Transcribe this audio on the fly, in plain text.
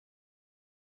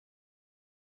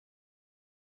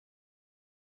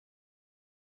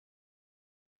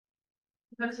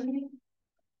posting?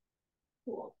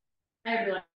 Cool. Hi,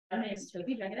 everyone. My name is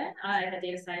Tobi, Jegede. I'm a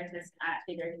data scientist at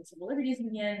the American Civil Liberties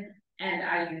Union, and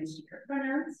I use she, her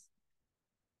pronouns.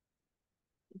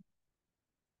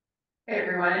 Hey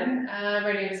everyone,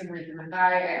 my name is Amreeta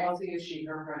Mathai. I also use she,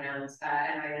 her pronouns,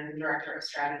 and I am the Director of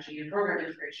Strategy and Program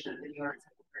Integration at the New York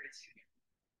Civil Liberties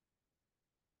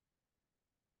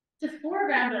Union. To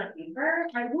foreground our paper,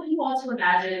 I want you all to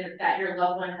imagine that your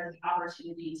loved one has the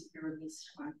opportunity to be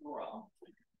released on parole.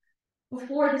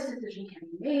 Before this decision can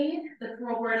be made, the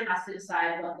parole board has to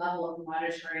decide what level of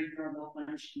monitoring your loved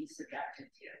one should be subjected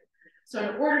to. So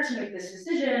in order to make this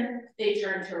decision, they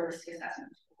turn to a risk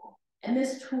assessment tool. And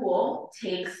this tool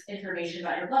takes information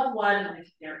about your loved one, like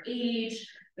their age,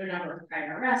 their number of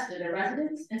prior arrests, or their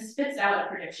residence, and spits out a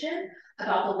prediction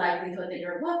about the likelihood that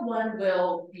your loved one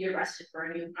will be arrested for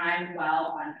a new crime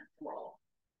while on parole.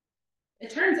 It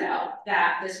turns out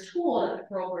that this tool that the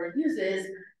parole board uses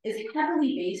is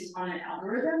heavily based on an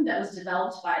algorithm that was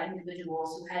developed by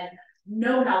individuals who had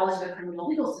no knowledge of the criminal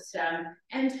legal system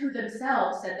and who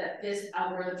themselves said that this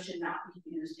algorithm should not be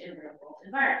used in real-world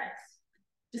environments.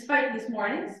 Despite these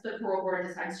warnings, the parole board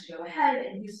decides to go ahead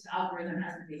and use the algorithm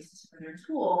as the basis for their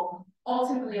tool,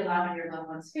 ultimately allowing your loved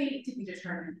one's fate to be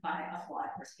determined by a flawed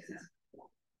risk assessment.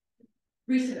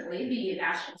 Recently, the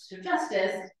National Institute of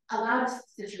Justice allowed a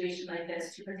situation like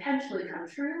this to potentially come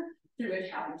true through a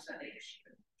challenge that they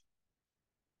issued.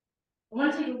 I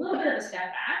want to take a little bit of a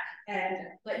step back and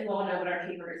let you all know what our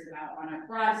paper is about on a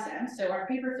broad sense. So our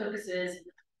paper focuses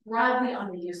broadly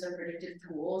on the use of predictive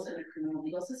tools in the criminal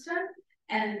legal system.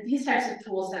 And these types of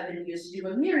tools have been used to do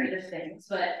a myriad of things,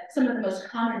 but some of the most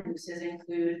common uses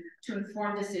include to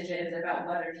inform decisions about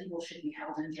whether people should be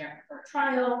held in jail for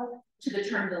trial, to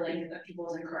determine the length of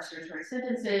people's incarceratory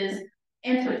sentences,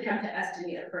 and to attempt to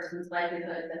estimate a person's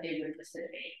likelihood that they would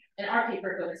recidivate. And our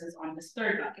paper focuses on this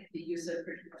third bucket, the use of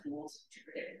predictive tools to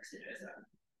predict recidivism.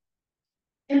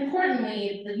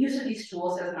 Importantly, the use of these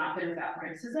tools has not been without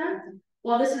criticism.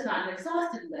 While this is not an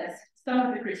exhaustive list, some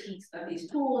of the critiques of these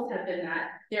tools have been that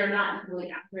they are not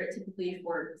equally accurate, typically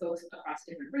for folks across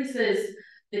different races.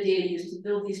 The data used to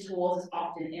build these tools is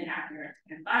often inaccurate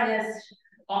and biased.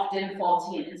 Often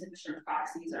faulty and insufficient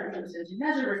proxies are used to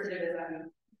measure recidivism.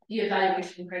 The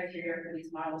evaluation criteria for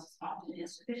these models is often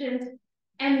insufficient,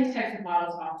 and these types of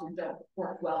models often don't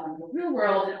work well in the real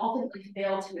world and ultimately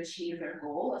fail to achieve their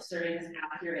goal of serving as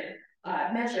accurate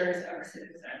measures of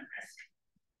recidivism risk.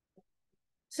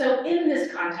 So in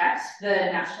this context, the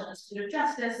National Institute of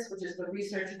Justice, which is the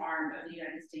research arm of the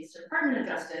United States Department of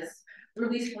Justice,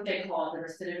 released what they call the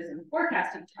Recidivism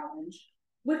Forecasting Challenge,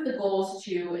 with the goals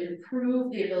to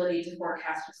improve the ability to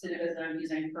forecast recidivism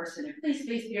using person and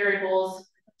place-based variables,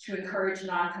 to encourage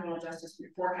non-criminal justice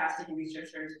forecasting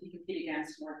researchers to compete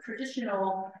against more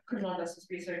traditional criminal justice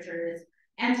researchers,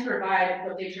 and to provide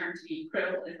what they term to be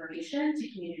critical information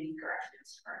to community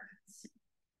corrections departments.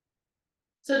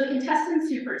 So the contestants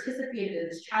who participated in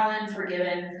this challenge were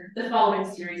given the following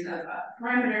series of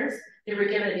parameters. They were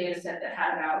given a data set that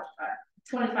had about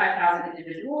 25,000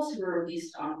 individuals who were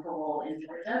released on parole in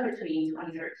Georgia between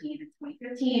 2013 and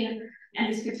 2015.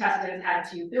 And these contestants had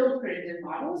to build predictive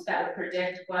models that would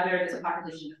predict whether this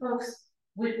population of folks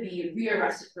would be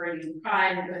rearrested for a new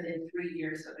crime within 3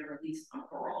 years of their release on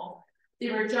parole.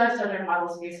 They were judged on their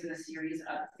models based on a series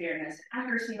of fairness and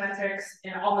accuracy metrics.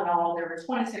 And all in all, there were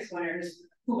 26 winners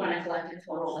who won a collective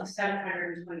total of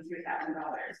 $723,000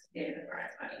 in the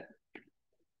prize money.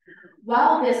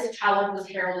 While this challenge was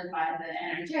heralded by the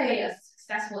NIJ as a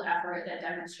successful effort that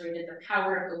demonstrated the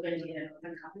power of open data and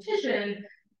open competition,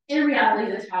 in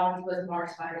reality, the challenge was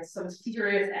marked by some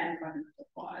serious and fundamental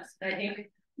flaws. And I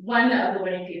think one of the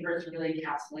winning papers really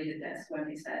encapsulated this when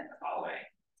they said the following: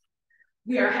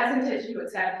 "We are hesitant to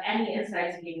accept any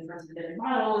insights gained from submitted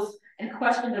models and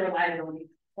question the reliability of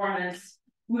performance.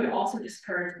 We would also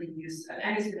discourage the use of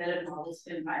any submitted models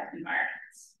in private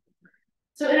environments."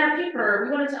 So in our paper,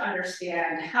 we wanted to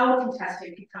understand how a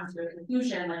contestant could come to a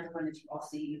conclusion like the one that you all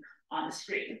see on the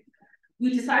screen.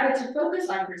 We decided to focus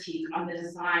our critique on the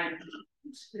design,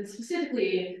 and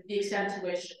specifically the extent to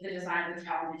which the design of the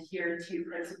challenge adhered to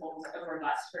principles of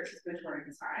robust participatory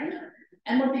design.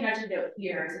 And one thing I should note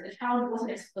here is that the challenge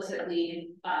wasn't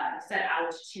explicitly set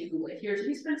out to adhere to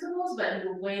these principles, but in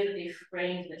the way that they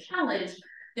framed the challenge,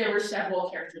 there were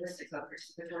several characteristics of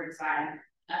participatory design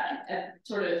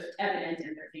sort of evident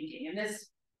in their thinking. And this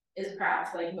is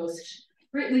perhaps like most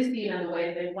greatly seen in the way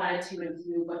that they wanted to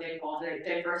include what they call the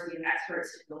diversity of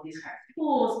experts to build these kinds of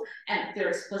tools, and their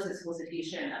explicit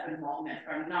solicitation of involvement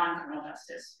from non-criminal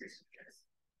justice researchers.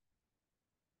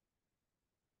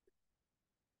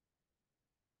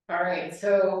 All right,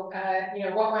 so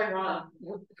what went wrong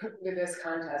with this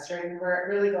contest, right? And we're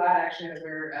really glad actually that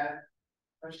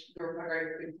we're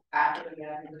very after the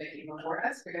that came before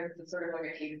us, because it's sort of like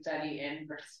a case study in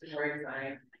participatory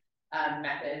design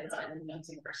methods and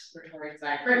using participatory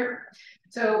design framework.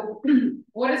 So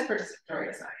what is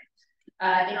participatory design?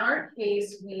 In our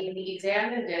case, we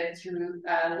examined it through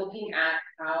looking at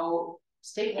how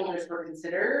stakeholders were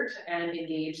considered and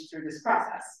engaged through this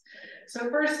process. So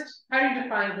first, how do you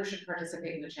define who should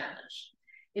participate in the challenge?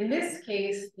 In this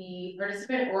case, the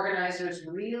participant organizers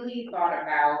really thought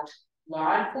about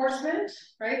law enforcement,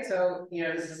 right? So,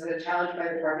 this is a challenge by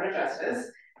the Department of Justice.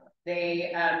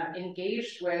 They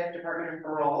engaged with Department of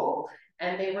Parole,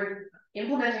 and they were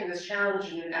implementing this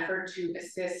challenge in an effort to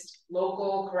assist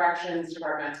local corrections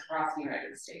departments across the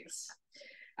United States.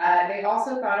 They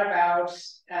also thought about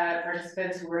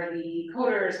participants who were the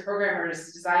coders,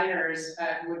 programmers, designers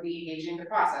who would be engaging the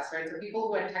process, right? So people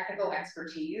who had technical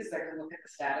expertise that could look at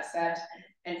this data set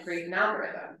and create an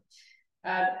algorithm.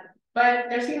 But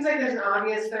there seems like there's an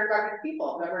obvious third bucket of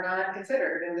people that were not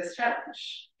considered in this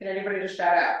challenge. Can anybody just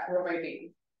shout out who it might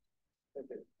be?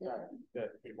 The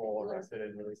people arrested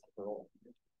and released on parole.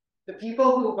 The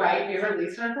people who might be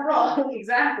released on parole.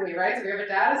 Exactly, right? So we have a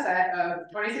data set of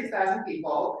 26,000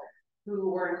 people who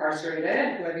were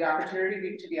incarcerated, who had the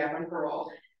opportunity to be up on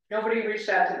parole. Nobody reached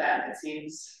out to them, it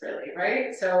seems, really,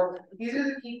 right? So these are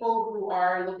the people who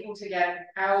are looking to get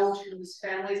out, whose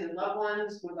families and loved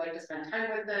ones would like to spend time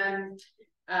with them.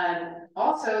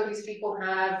 Also, these people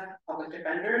have public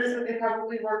defenders that they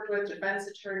probably worked with, defense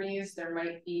attorneys. There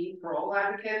might be parole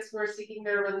advocates who are seeking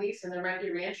their release, and there might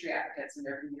be reentry advocates in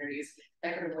their communities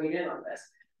that could have weighed in on this.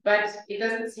 But it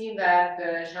doesn't seem that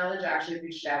the challenge actually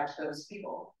reached out to those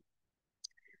people.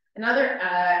 Another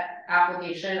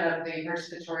application of the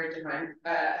participatory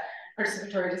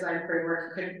design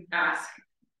framework could ask,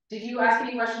 did you ask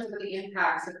any questions about the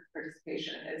impacts of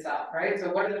participation itself, right?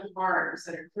 So what are the harms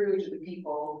that accrue to the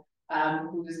people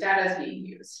whose data is being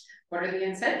used? What are the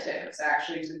incentives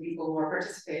actually to the people who are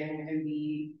participating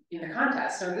in the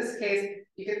contest? So in this case,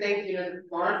 you could think,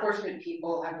 law enforcement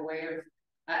people have a way of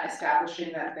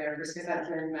establishing that their risk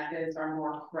assessment methods are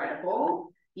more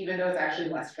credible, even though it's actually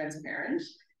less transparent.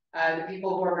 The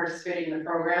people who are participating in the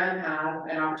program have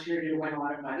an opportunity to win a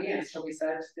lot of money. And as Tobi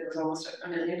said, there was almost $1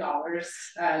 million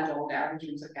doled out in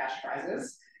terms of cash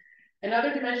prizes.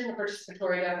 Another dimension of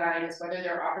participatory design is whether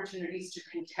there are opportunities to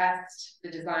contest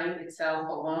the design itself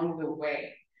along the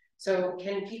way. So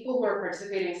can people who are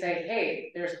participating say,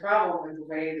 hey, there's a problem with the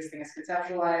way this thing is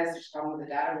conceptualized, there's a problem with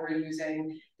the data we're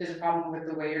using, there's a problem with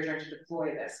the way you're trying to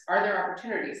deploy this. Are there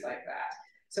opportunities like that?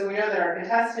 So we know that our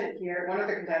contestant here, one of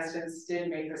the contestants did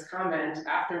make this comment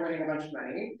after winning a bunch of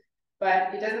money,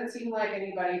 but it doesn't seem like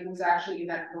anybody who's actually in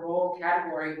that parole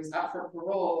category who's up for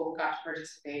parole got to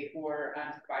participate or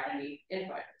provide any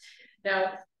input.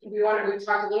 Now, we've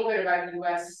talked a little bit about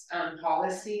US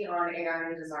policy on AI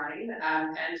and design,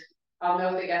 and I'll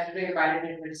note that yesterday the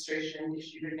Biden administration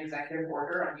issued an executive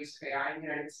order on use of AI in the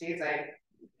United States. I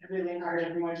really encourage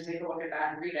everyone to take a look at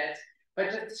that and read it,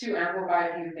 but just to amplify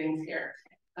a few things here.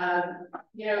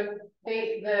 The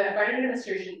Biden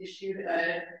administration issued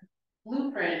a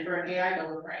blueprint for an AI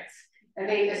bill of rights, and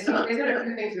they said a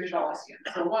few things we should all assume.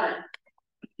 So one,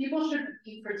 people should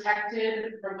be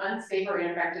protected from unsafe or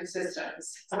ineffective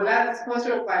systems. So that's supposed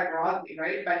to apply broadly,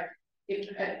 right? But if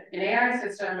an AI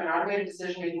system, an automated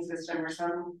decision-making system, or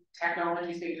some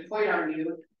technology is being deployed on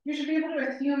you, you should be able to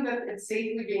assume that it's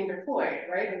safely being deployed,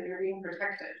 right? And you're being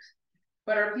protected.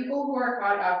 But are people who are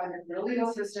caught up in the criminal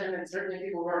legal system, and certainly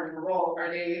people who are in parole, are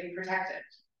they protected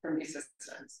from these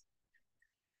systems?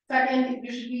 Second,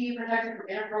 you should be protected from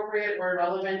inappropriate or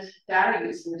irrelevant data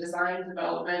use in the design,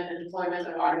 development, and deployment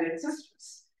of automated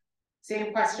systems.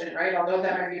 Same question, right? Although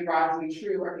that might be broadly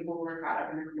true, are people who are caught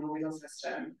up in the criminal legal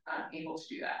system able to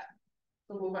do that?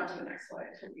 We'll move on to the next slide.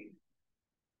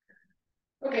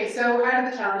 Okay, so how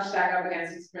did the challenge stack up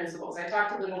against these principles? I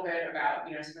talked a little bit about,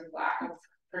 sort of lack of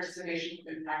participation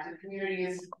from impacted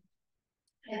communities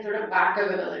and sort of lack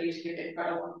of ability to give input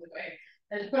along the way.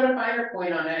 And to put a finer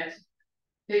point on it,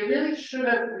 they really should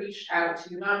have reached out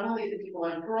to not only the people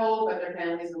on parole, but their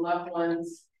families and loved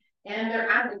ones and their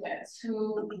advocates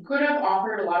who could have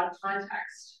offered a lot of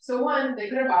context. So one, they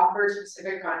could have offered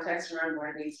specific context around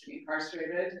what it means to be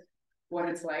incarcerated, what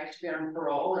it's like to be on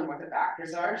parole and what the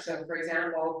factors are. So for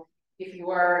example, if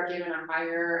you are given a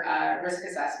higher risk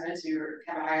assessment, you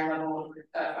have a higher level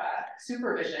of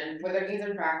supervision, what that means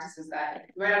in practice is that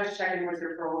you might have to check in with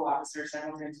your parole officer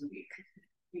several times a week.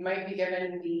 You might be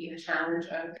given the challenge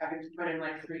of having to put in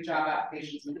like 3 job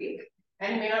applications a week.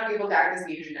 And you may not be able to access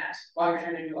the internet while you're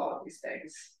trying to do all of these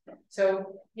things.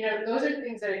 So, you know, those are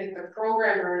things that I think the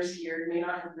programmers here may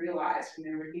not have realized when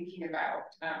they were thinking about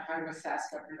how to assess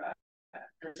whether a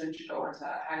person should go into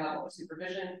a high level of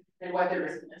supervision and what their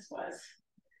riskiness was.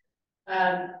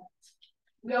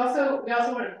 We also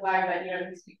want to flag that, you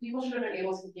know, people should have been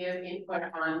able to give input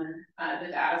on the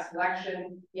data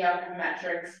selection, the outcome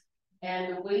metrics,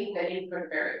 and the weight that input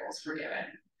variables were given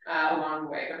along the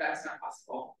way, but that's not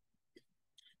possible.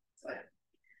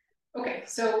 Okay,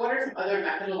 so what are some other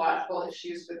methodological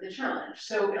issues with the challenge?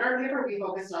 So in our paper, we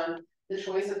focused on the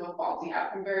choice of a faulty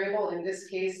outcome variable. In this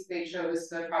case, they chose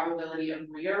the probability of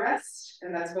rearrest,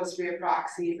 and that's supposed to be a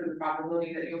proxy for the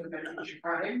probability that you'll commit a future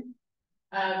crime.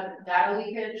 Data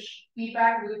leakage,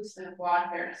 feedback loops, and flawed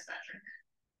fairness metric.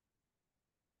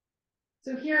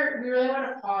 So here, we really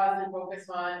want to pause and focus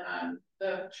on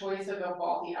the choice of a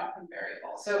faulty outcome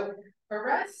variable. So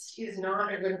arrest is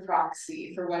not a good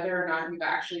proxy for whether or not you've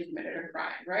actually committed a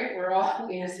crime, right? We're all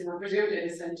innocent, we're presumed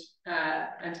innocent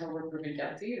until we're proven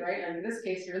guilty, right? And in this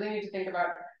case, you really need to think about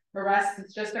arrest.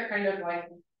 It's just a kind of like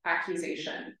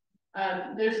accusation.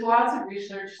 There's lots of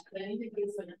research that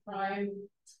indicates that a crime,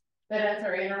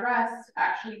 an arrest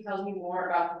actually tells you more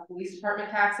about the police department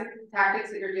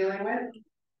tactics that you're dealing with.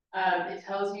 It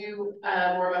tells you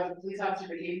more about the police officer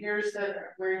behaviors that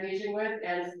we're engaging with,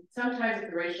 and sometimes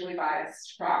it's a racially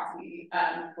biased proxy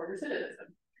for recidivism.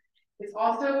 It's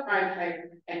also crime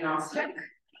type agnostic,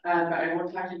 but I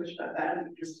won't talk too much about that in the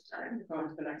interest of time. Go on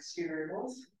to the next few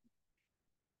variables.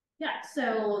 Yeah,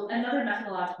 so another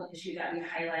methodological issue that we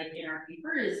highlight in our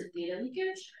paper is data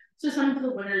leakage. So some of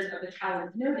the winners of the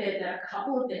challenge noted that a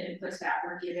couple of the inputs that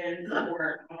were given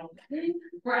for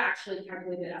were actually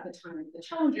calculated at the time of the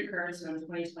challenge occurred, so in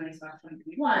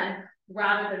 2020/2021,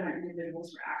 rather than when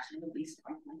individuals were actually released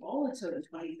on parole, so in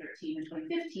 2013 and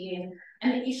 2015.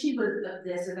 And the issue with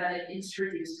this is that it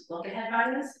introduced look-ahead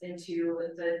bias into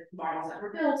the models that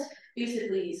were built.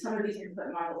 Basically, some of these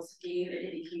input models gave an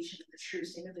indication of the true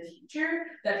state of the future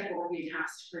that people were being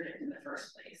asked to predict in the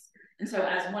first place. And so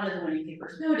as one of the winning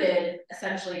papers noted,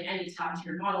 essentially any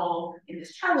top-tier model in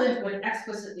this challenge would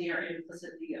explicitly or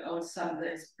implicitly owe some of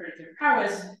this predictive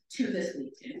prowess to this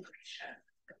leaked information.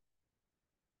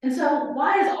 And so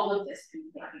why is all of this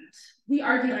important? We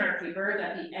argue in our paper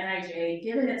that the NIJ,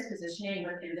 given its positioning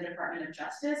within the Department of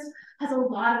Justice, has a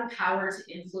lot of power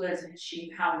to influence and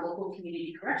shape how local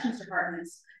community corrections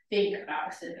departments think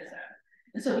about recidivism.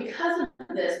 And so because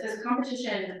of this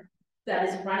competition that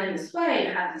is run in this way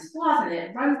and has these flaws in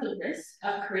it runs the risk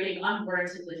of creating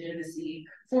unwarranted legitimacy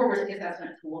for risk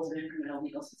assessment tools in a criminal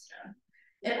legal system.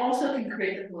 It also can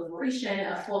create the proliferation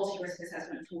of faulty risk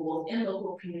assessment tools in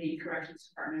local community corrections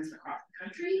departments across the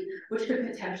country, which could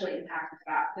potentially impact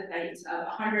the fate of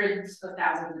hundreds of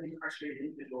thousands of incarcerated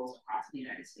individuals across the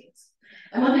United States.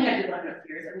 And one thing I did want to note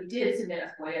here is that we did submit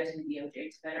a FOIA to the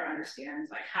DOJ to better understand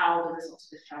how the results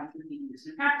of this challenge would be used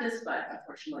in practice, but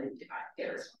unfortunately we did not get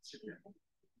a response from them.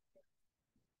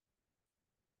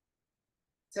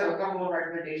 So a couple of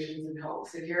recommendations and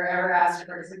hopes. If you're ever asked to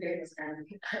participate in this kind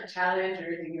of challenge or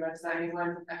you're thinking about designing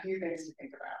one, a few things to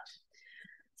think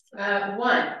about.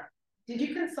 One, did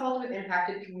you consult with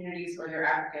impacted communities or their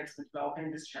advocates when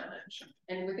developing this challenge?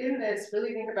 And within this,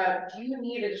 really think about, do you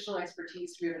need additional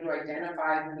expertise to be able to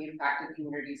identify who the impacted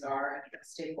communities are and who the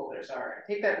stakeholders are?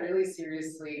 Take that really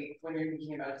seriously when you're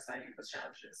thinking about designing those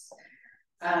challenges.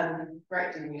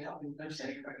 Right, do you need help in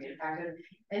understanding about being impacted?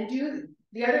 And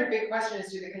the other big question is,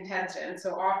 do the contestants,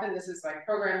 so often this is like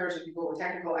programmers or people with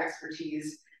technical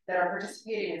expertise that are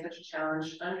participating in such a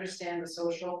challenge, understand the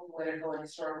social, political, and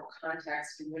historical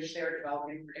context in which they are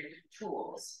developing predictive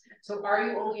tools. So are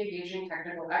you only engaging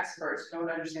technical experts who don't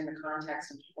understand the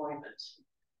context of deployment?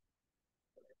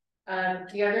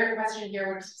 The other question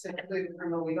here, which specifically the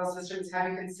criminal legal systems, have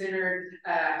you considered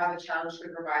how the challenge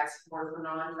could provide support for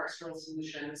non-carceral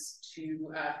solutions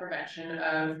to prevention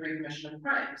of recommission of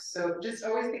crimes? So just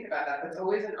always think about that. That's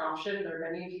always an option. There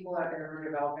are many people out there who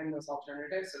are developing those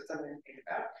alternatives, so it's something to think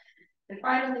about. And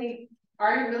finally,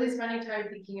 are you really spending time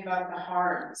thinking about the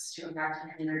harms to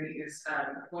impacted communities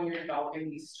when you're developing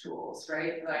these tools,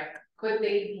 right? Like, could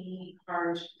they be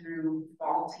harmed through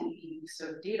faulty use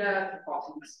of data,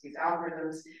 faulty use of these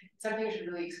algorithms? It's something you should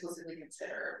really explicitly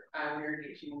consider when you're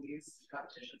engaging in these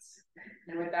competitions.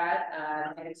 And with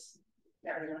that, thanks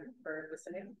everyone for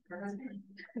listening.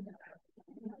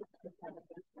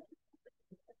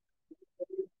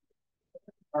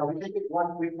 We take it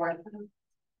one quick question.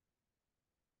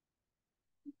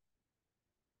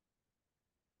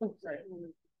 Oh, sorry.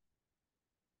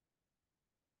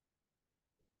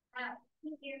 Can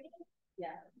you hear me?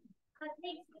 Yeah.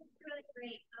 Thanks for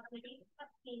great. My name is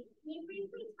Tobi. Can you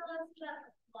briefly tell us about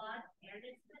the flawed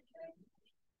fairness metric?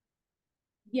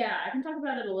 Yeah, I can talk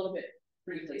about it a little bit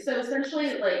briefly. So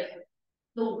essentially, like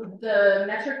the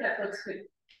metric that folks could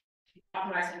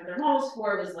optimize some of their models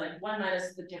for was like 1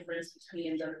 minus the difference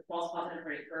between the false positive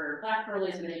rate for Black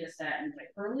parolees in the data set and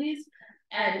white parolees.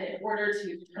 And in order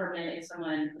to determine if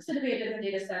someone recidivated in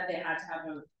the data set, they had to have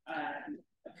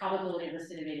a probability of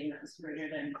recidivating that was greater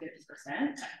than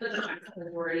 50%. But the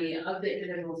majority of the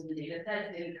individuals in the data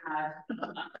set didn't have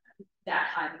that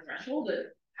high of a threshold of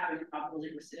having a probability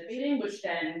of recidivating, which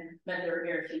then meant there were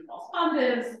very few false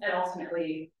positives, and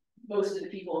ultimately most of the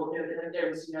people noted that there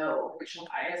was no racial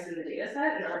bias in the data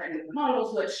set or any of the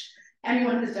models, which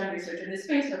anyone who's done research in this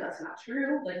space, so that's not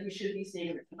true. Like we should be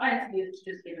seeing racial bias,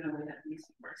 just given the way that these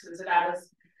works. And so that was,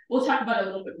 we'll talk about it a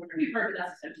little bit more deeper, but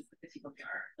that's essentially what the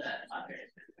TPR, the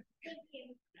Thank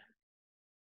you.